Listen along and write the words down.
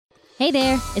Hey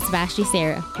there, it's Vashti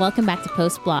Sarah. Welcome back to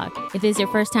Post Blog. If this is your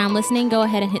first time listening, go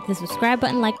ahead and hit the subscribe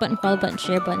button, like button, follow button,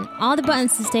 share button, all the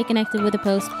buttons to stay connected with the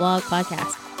Post Blog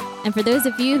podcast. And for those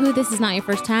of you who this is not your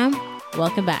first time,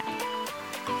 welcome back.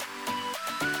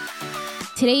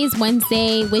 Today is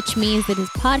Wednesday, which means that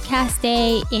it's podcast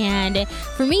day. And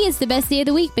for me, it's the best day of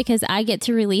the week because I get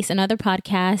to release another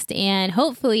podcast. And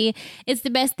hopefully it's the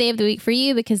best day of the week for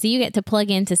you because you get to plug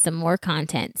into some more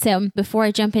content. So before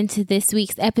I jump into this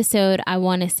week's episode, I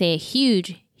want to say a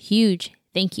huge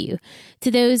thank you to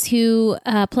those who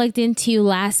plugged into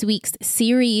last week's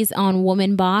series on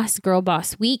Woman Boss, Girl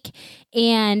Boss Week,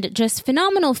 and just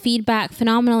phenomenal feedback,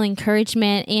 phenomenal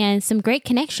encouragement, and some great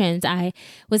connections. I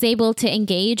was able to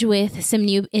engage with some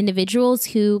new individuals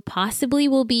who possibly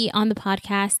will be on the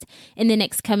podcast in the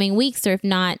next coming weeks, or if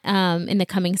not, in the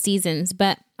coming seasons.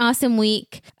 But awesome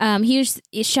week. Huge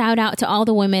shout out to all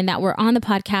the women that were on the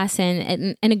podcast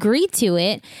and agreed to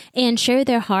it and shared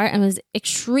their heart and was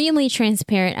extremely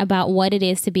transparent about what it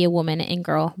is to be a woman and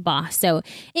girl boss. So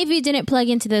if you didn't plug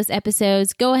into those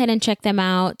episodes, go ahead and check them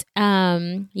out.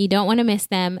 You don't want to miss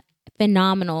them.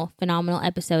 Phenomenal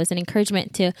episodes and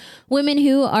encouragement to women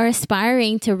who are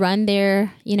aspiring to run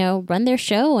their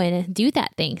show and do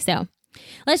that thing. So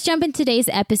let's jump into today's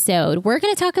episode. We're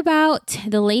going to talk about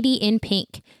the Lady in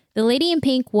Pink. The Lady in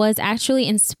Pink was actually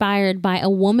inspired by a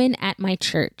woman at my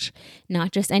church.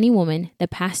 Not just any woman, the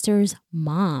pastor's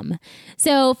mom.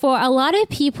 So for a lot of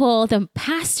people, the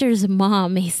pastor's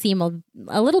mom may seem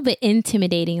a little bit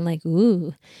intimidating, like,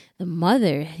 ooh, the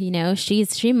mother,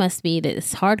 she must be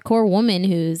this hardcore woman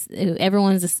who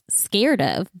everyone's scared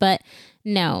of. But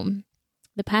no.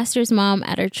 The pastor's mom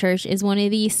at our church is one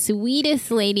of the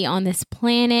sweetest lady on this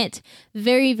planet.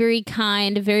 Very, very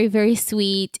kind, very, very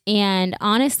sweet. And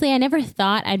honestly, I never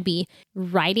thought I'd be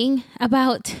writing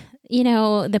about,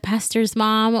 the pastor's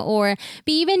mom or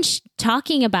be even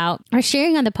talking about or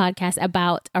sharing on the podcast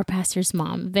about our pastor's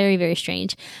mom. Very, very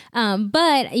strange.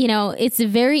 But it's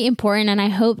very important. And I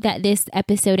hope that this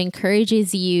episode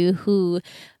encourages you who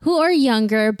are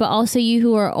younger, but also you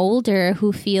who are older,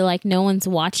 who feel like no one's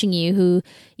watching you, who,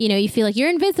 you feel like you're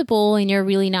invisible and you're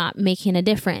really not making a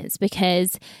difference,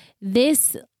 because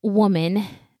this woman,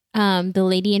 the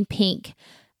Lady in Pink,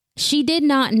 she did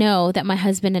not know that my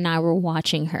husband and I were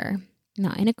watching her.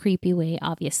 Not in a creepy way,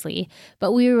 obviously,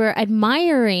 but we were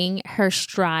admiring her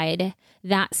stride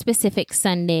that specific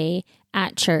Sunday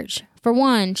at church. For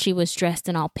one, she was dressed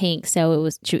in all pink, so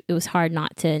it was hard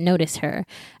not to notice her.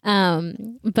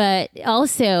 But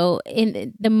also,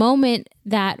 in the moment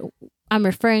that I'm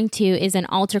referring to is an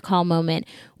altar call moment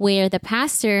where the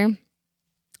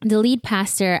lead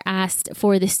pastor asked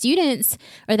for the students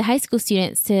or the high school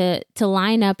students to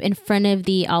line up in front of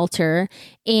the altar,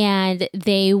 and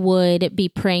they would be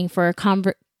praying for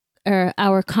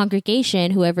our congregation,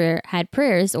 whoever had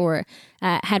prayers or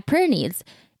had prayer needs.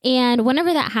 And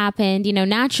whenever that happened,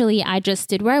 naturally I just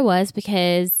stood where I was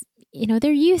because,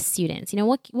 they're youth students,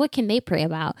 what can they pray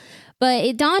about? But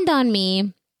it dawned on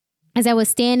me as I was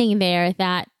standing there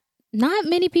that not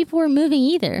many people were moving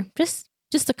either, just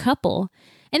a couple.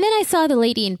 And then I saw the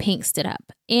Lady in Pink stood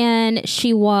up and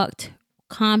she walked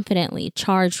confidently,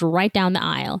 charged right down the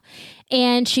aisle.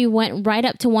 And she went right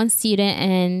up to one student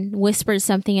and whispered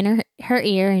something in her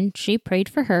ear, and she prayed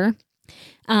for her.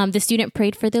 The student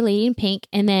prayed for the Lady in Pink.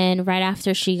 And then right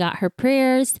after she got her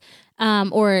prayers,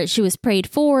 or she was prayed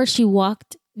for, she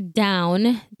walked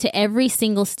down to every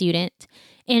single student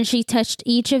and she touched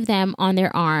each of them on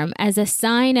their arm as a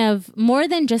sign of more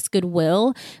than just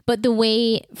goodwill, but the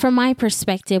way, from my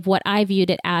perspective, what I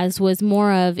viewed it as was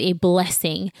more of a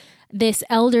blessing. This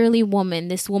elderly woman,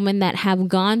 this woman that have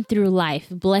gone through life,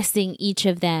 blessing each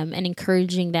of them and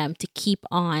encouraging them to keep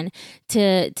on,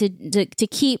 to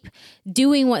keep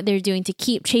doing what they're doing, to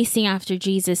keep chasing after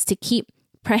Jesus, to keep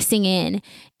pressing in.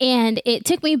 And it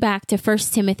took me back to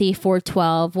 1 Timothy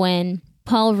 4:12 when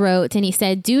Paul wrote, and he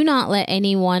said, "Do not let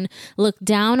anyone look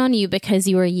down on you because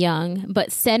you are young,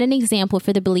 but set an example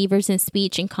for the believers in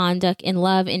speech and conduct, in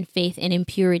love, in faith, and in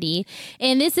purity."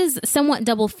 And this is somewhat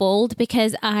double-fold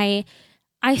because I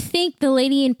think the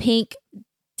Lady in Pink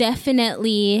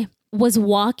definitely was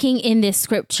walking in this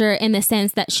scripture in the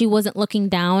sense that she wasn't looking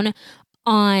down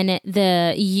on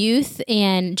the youth,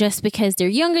 and just because they're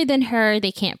younger than her,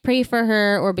 they can't pray for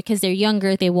her, or because they're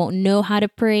younger, they won't know how to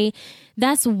pray.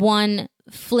 That's one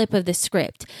flip of the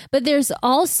script. But there's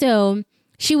also,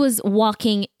 she was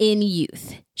walking in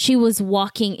youth. She was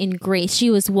walking in grace. She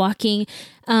was walking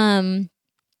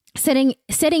setting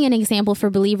an example for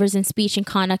believers in speech and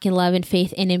conduct and love and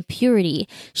faith and in purity.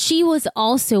 She was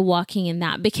also walking in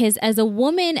that, because as a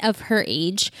woman of her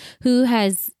age who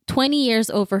has 20 years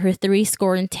over her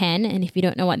 70, and if you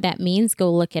don't know what that means,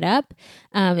 go look it up.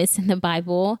 It's in the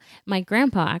Bible. My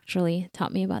grandpa actually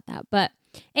taught me about that. But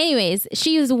anyways,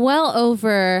 she was well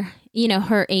over,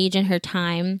 her age and her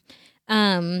time.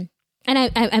 And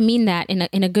I mean that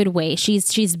in a good way.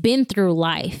 She's been through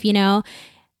life,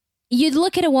 You'd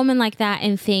look at a woman like that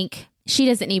and think, she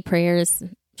doesn't need prayers.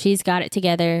 She's got it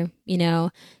together.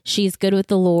 She's good with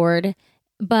the Lord.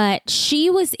 But she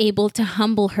was able to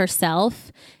humble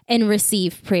herself and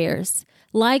receive prayers.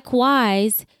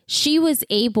 Likewise, she was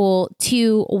able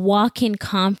to walk in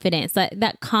confidence,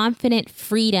 that confident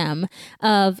freedom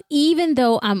of, even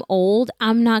though I'm old,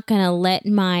 I'm not going to let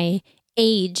my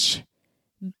age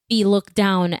be looked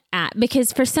down at.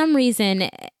 Because for some reason,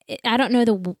 I don't know,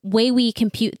 the way we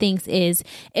compute things is,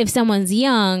 if someone's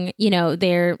young,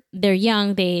 they're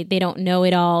young, they don't know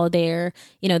it all, they're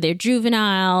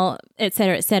juvenile, et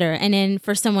cetera, et cetera. And then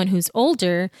for someone who's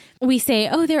older, we say,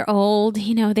 oh, they're old,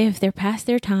 they're past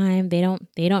their time, they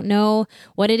don't know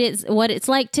what it's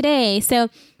like today. So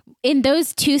in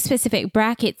those two specific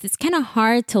brackets, it's kind of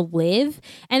hard to live.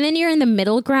 And then you're in the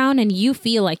middle ground and you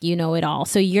feel like you know it all.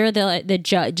 So you're the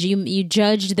judge. You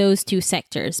judge those two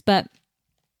sectors. But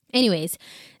anyways,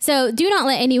 so do not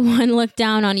let anyone look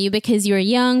down on you because you're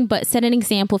young, but set an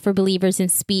example for believers in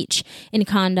speech, in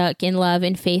conduct, in love,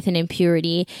 in faith, and in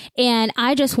purity. And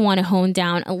I just want to hone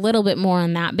down a little bit more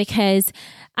on that, because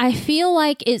I feel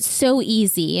like it's so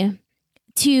easy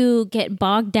to get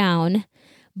bogged down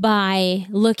by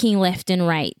looking left and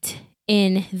right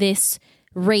in this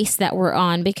race that we're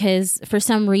on, because for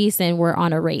some reason we're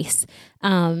on a race.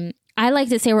 I like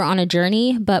to say we're on a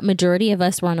journey, but majority of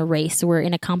us, we're on a race. We're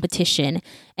in a competition.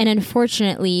 And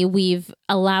unfortunately, we've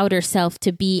allowed ourselves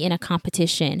to be in a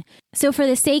competition. So for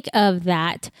the sake of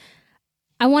that,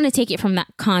 I want to take it from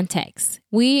that context.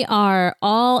 We are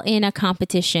all in a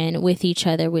competition with each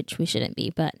other, which we shouldn't be,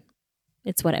 but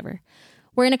it's whatever.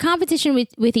 We're in a competition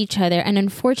with each other. And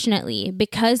unfortunately,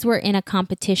 because we're in a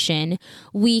competition,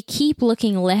 we keep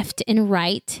looking left and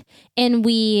right, and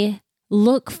we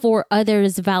look for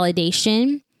others'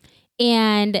 validation.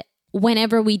 And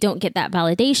whenever we don't get that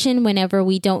validation, whenever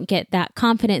we don't get that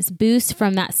confidence boost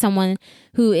from that someone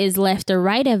who is left or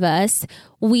right of us,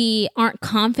 we aren't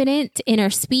confident in our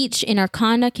speech, in our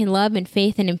conduct, in love, and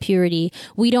faith, and in purity.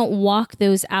 We don't walk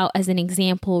those out as an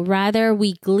example. Rather,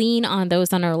 we glean on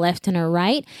those on our left and our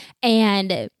right,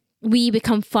 and we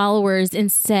become followers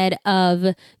instead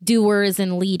of doers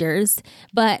and leaders.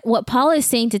 But what Paul is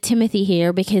saying to Timothy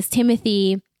here, because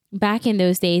Timothy, back in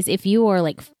those days, if you are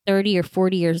like 30 or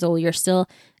 40 years old, you're still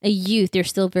a youth, you're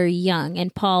still very young.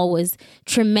 And Paul was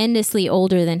tremendously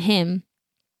older than him.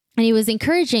 And he was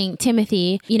encouraging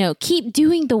Timothy, keep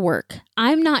doing the work.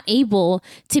 I'm not able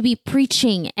to be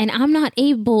preaching, and I'm not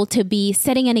able to be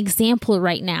setting an example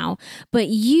right now. But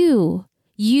you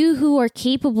who are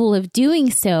capable of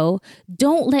doing so,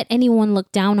 don't let anyone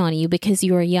look down on you because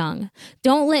you are young.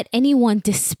 Don't let anyone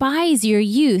despise your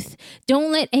youth.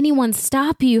 Don't let anyone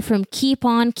stop you from keep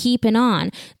on keeping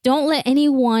on. Don't let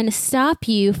anyone stop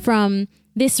you from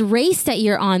this race that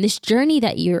you're on, this journey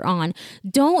that you're on.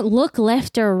 Don't look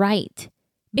left or right,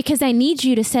 because I need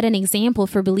you to set an example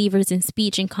for believers in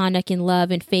speech and conduct, in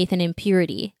love and faith and in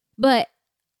purity. But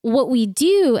what we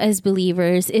do as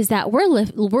believers is that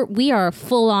we are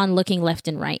full on looking left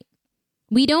and right.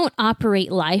 We don't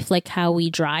operate life like how we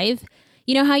drive.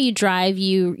 You know how you drive,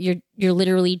 you're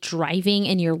literally driving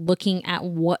and you're looking at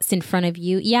what's in front of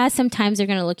you. Yeah, sometimes you're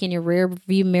going to look in your rear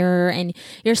view mirror and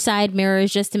your side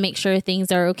mirrors just to make sure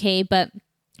things are okay. But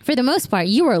for the most part,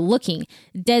 you are looking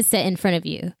dead set in front of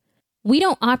you. We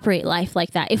don't operate life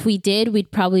like that. If we did,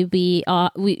 we'd probably be,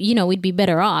 we'd be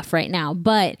better off right now.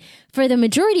 But for the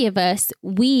majority of us,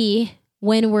 when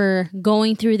we're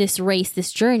going through this race,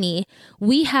 this journey,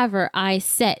 we have our eyes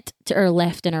set to our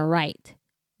left and our right.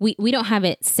 We don't have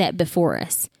it set before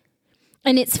us.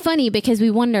 And it's funny because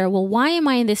we wonder, well, why am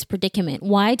I in this predicament?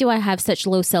 Why do I have such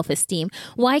low self-esteem?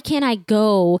 Why can't I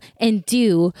go and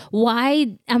do?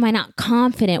 Why am I not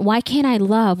confident? Why can't I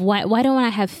love? Why don't I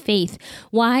have faith?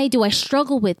 Why do I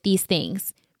struggle with these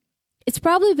things? It's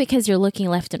probably because you're looking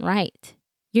left and right.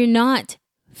 You're not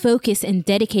focused and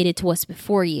dedicated to what's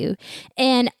before you.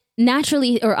 And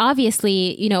naturally, or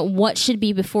obviously, what should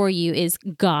be before you is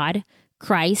God,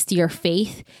 Christ, your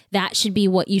faith. That should be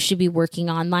what you should be working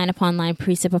on, line upon line,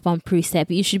 precept upon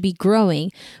precept. You should be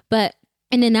growing. But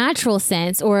in the natural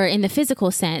sense, or in the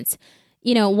physical sense,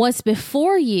 what's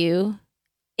before you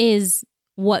is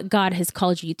what God has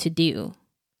called you to do.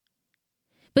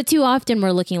 But too often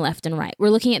we're looking left and right. We're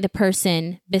looking at the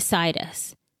person beside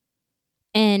us.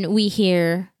 And we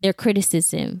hear their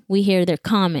criticism. We hear their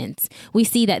comments. We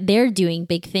see that they're doing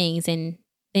big things. And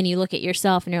then you look at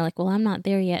yourself and you're like, well, I'm not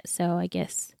there yet. So I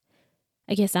guess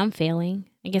I'm failing.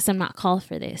 I guess I'm not called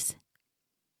for this.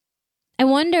 I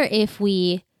wonder if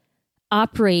we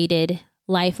operated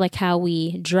life like how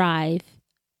we drive,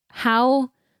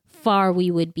 how far we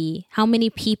would be, how many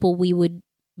people we would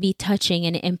be touching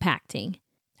and impacting.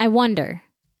 I wonder.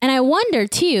 And I wonder,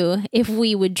 too, if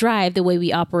we would drive the way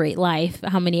we operate life,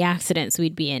 how many accidents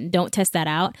we'd be in. Don't test that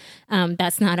out.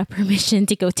 That's not a permission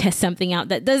to go test something out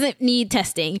that doesn't need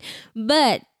testing.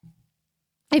 But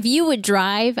if you would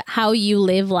drive how you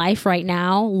live life right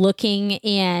now, looking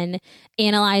and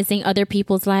analyzing other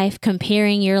people's life,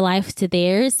 comparing your life to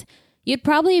theirs, you'd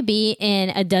probably be in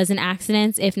a dozen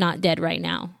accidents, if not dead right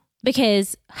now.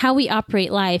 Because how we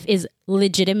operate life is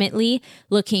legitimately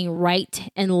looking right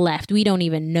and left. We don't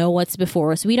even know what's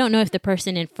before us. We don't know if the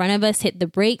person in front of us hit the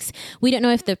brakes. We don't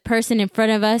know if the person in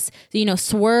front of us,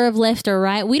 swerve left or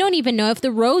right. We don't even know if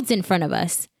the road's in front of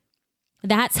us.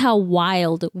 That's how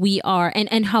wild we are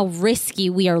and how risky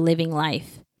we are living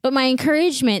life. But my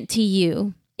encouragement to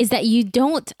you is that you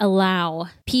don't allow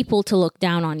people to look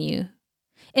down on you.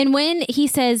 And when he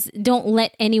says, don't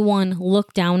let anyone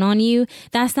look down on you,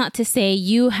 that's not to say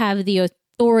you have the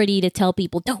authority to tell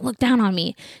people, don't look down on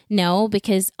me. No,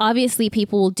 because obviously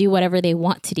people will do whatever they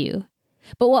want to do.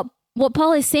 But what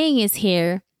Paul is saying is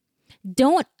here,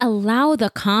 don't allow the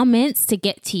comments to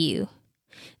get to you.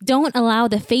 Don't allow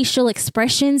the facial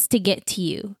expressions to get to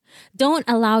you. Don't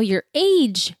allow your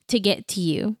age to get to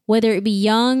you, whether it be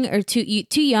young or too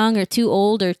young or too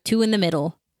old or too in the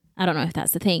middle. I don't know if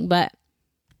that's the thing, but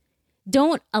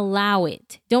don't allow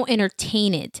it. Don't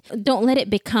entertain it. Don't let it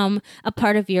become a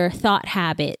part of your thought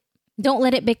habit. Don't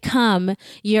let it become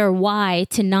your why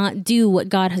to not do what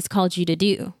God has called you to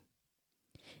do.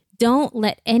 Don't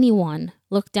let anyone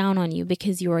look down on you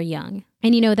because you are young.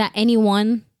 And that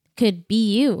anyone could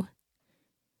be you.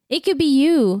 It could be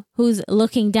you who's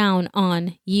looking down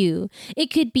on you. It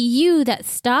could be you that's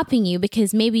stopping you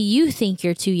because maybe you think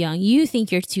you're too young. You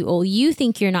think you're too old. You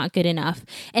think you're not good enough.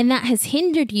 And that has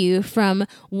hindered you from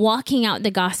walking out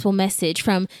the gospel message,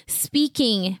 from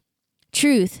speaking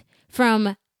truth,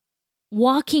 from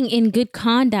walking in good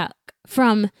conduct,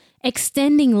 from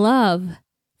extending love,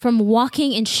 from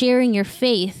walking and sharing your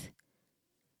faith,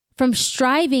 from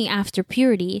striving after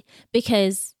purity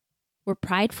because we're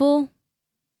prideful.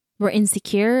 We're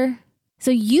insecure.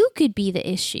 So you could be the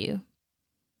issue.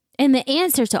 And the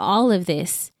answer to all of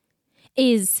this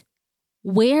is,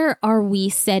 where are we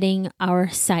setting our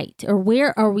sight, or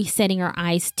where are we setting our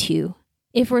eyes to?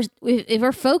 If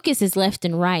our focus is left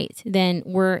and right, then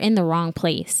we're in the wrong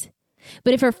place.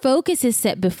 But if our focus is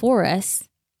set before us,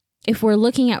 if we're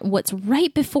looking at what's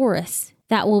right before us,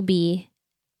 that will be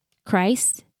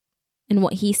Christ and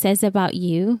what he says about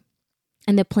you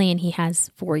and the plan he has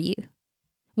for you.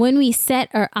 When we set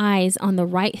our eyes on the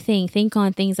right thing, think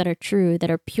on things that are true, that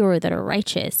are pure, that are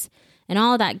righteous, and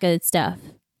all that good stuff.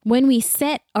 When we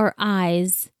set our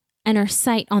eyes and our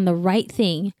sight on the right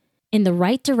thing in the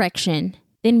right direction,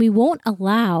 then we won't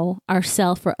allow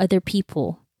ourselves or other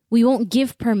people. We won't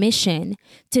give permission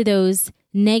to those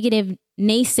negative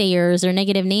naysayers or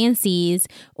negative Nancys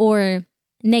or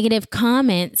negative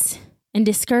comments and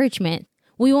discouragement.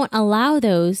 We won't allow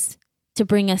those to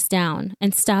bring us down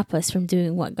and stop us from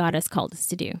doing what God has called us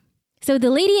to do. So the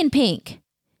lady in pink,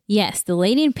 yes, the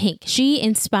lady in pink, she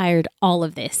inspired all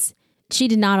of this. She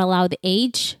did not allow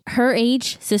her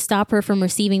age, to stop her from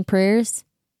receiving prayers,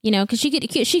 because she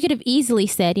could have easily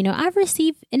said, I've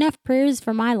received enough prayers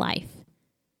for my life.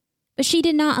 But she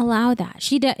did not allow that.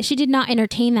 She did not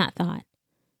entertain that thought.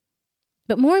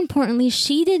 But more importantly,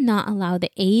 she did not allow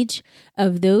the age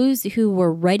of those who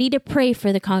were ready to pray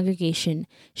for the congregation.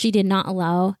 She did not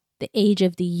allow the age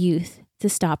of the youth to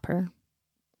stop her.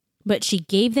 But she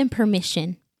gave them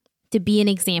permission to be an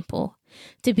example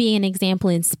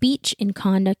in speech, in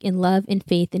conduct, in love, in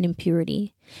faith, and in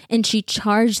purity. And she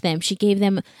charged them. She gave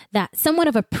them that somewhat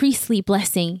of a priestly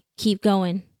blessing. Keep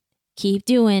going. Keep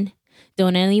doing.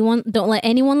 Don't let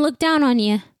anyone look down on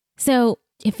you. So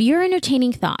if you're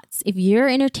entertaining thoughts, if you're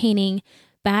entertaining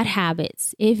bad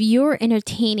habits, if you're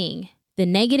entertaining the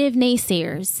negative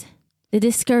naysayers, the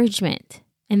discouragement,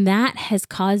 and that has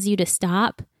caused you to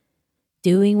stop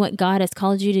doing what God has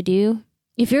called you to do,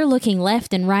 if you're looking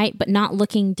left and right, but not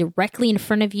looking directly in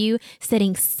front of you,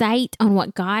 setting sight on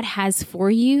what God has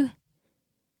for you,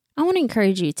 I want to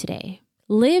encourage you today.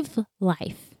 Live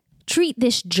life. Treat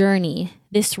this journey,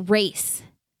 this race,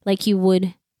 like you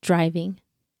would driving.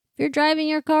 you're driving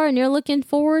your car and you're looking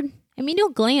forward, I mean, you'll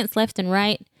glance left and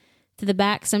right to the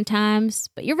back sometimes,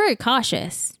 but you're very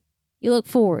cautious. You look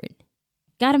forward.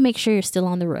 Got to make sure you're still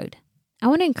on the road. I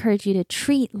want to encourage you to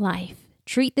treat life,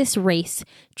 treat this race,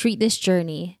 treat this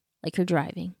journey like you're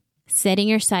driving. Setting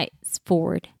your sights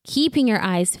forward, keeping your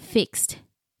eyes fixed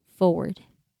forward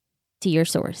to your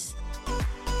source.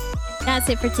 That's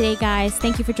it for today, guys.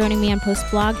 Thank you for joining me on Post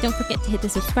Blog. Don't forget to hit the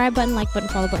subscribe button, like button,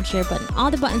 follow button, share button, all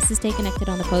the buttons to stay connected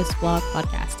on the Post Blog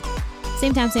podcast.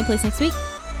 Same time, same place next week.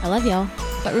 I love y'all.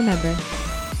 But remember,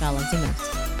 God loves you most.